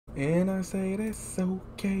And I say that's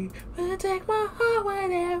okay. But take my heart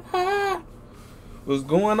whenever. What's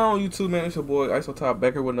going on, YouTube, man? It's your boy Isotop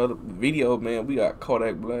back here with another video, man. We got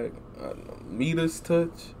Kodak Black, Midas touch,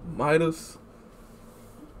 Midas.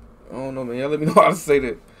 I don't know, man. Y'all let me know how to say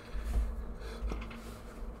that.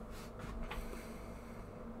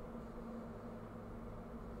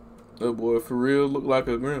 That boy for real look like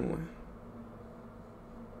a gremlin.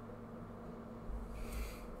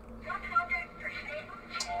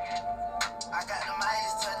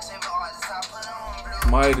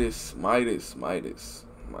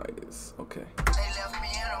 Midas. Okay.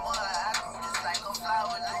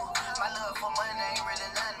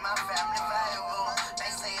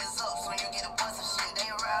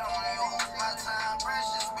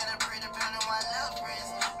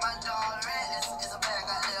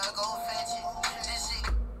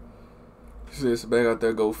 She said, "Back out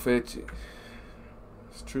there, go fetch it."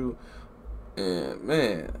 It's true. And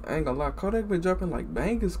man, I ain't gonna lie, Kodak been dropping like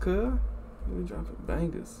bangers, cuz. He been dropping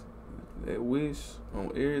bangers. That Wish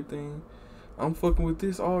on everything. I'm fucking with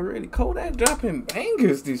this already. Kodak dropping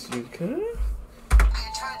bangers this year, cuz.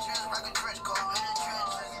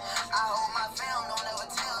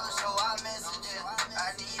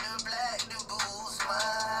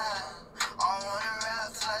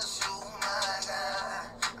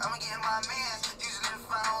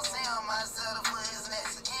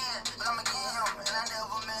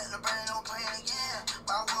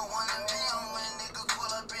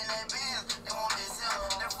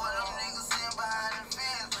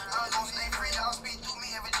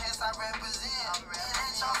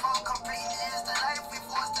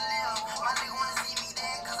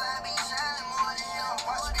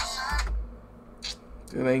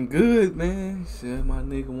 It ain't good, man. Shit, my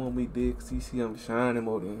nigga want me dead because he see I'm shining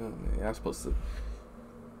more than him, man. Y'all supposed to,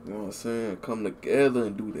 you know what I'm saying, come together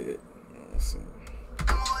and do that. You know what I'm saying?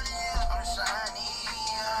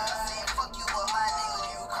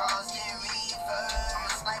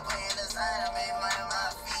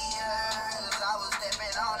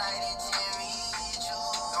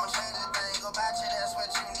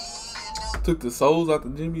 Took the souls out the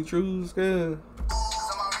Jimmy Trues, guy.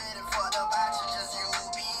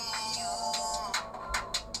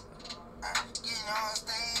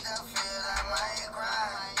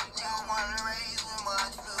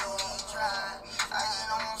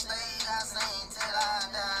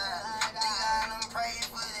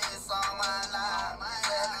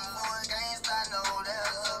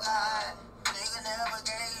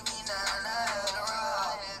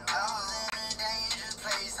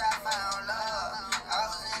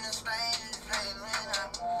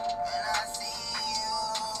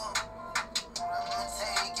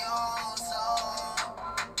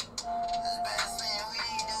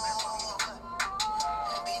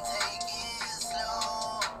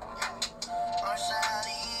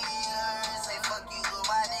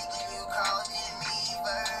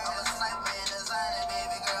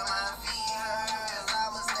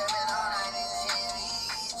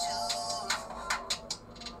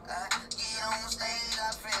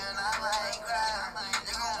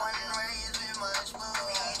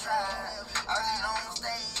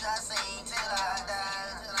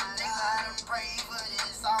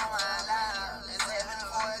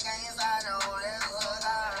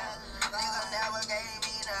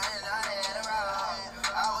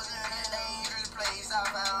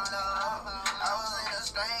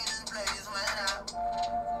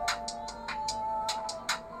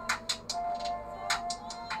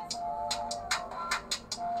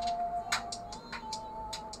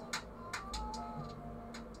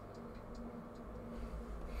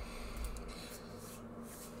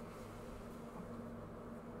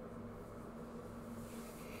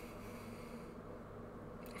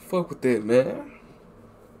 Fuck with that, man.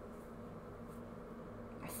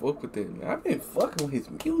 Fuck with that, man. I've been fucking with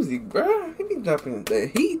his music, bro. He been dropping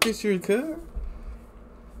that heat this year, cuz. You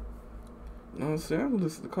know what I'm saying? I'm gonna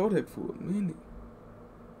listen to Kodak for a minute.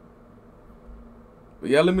 But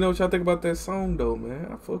y'all let me know what y'all think about that song, though, man.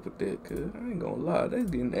 I fuck with that, cuz. I ain't gonna lie.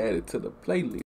 That's getting added to the playlist.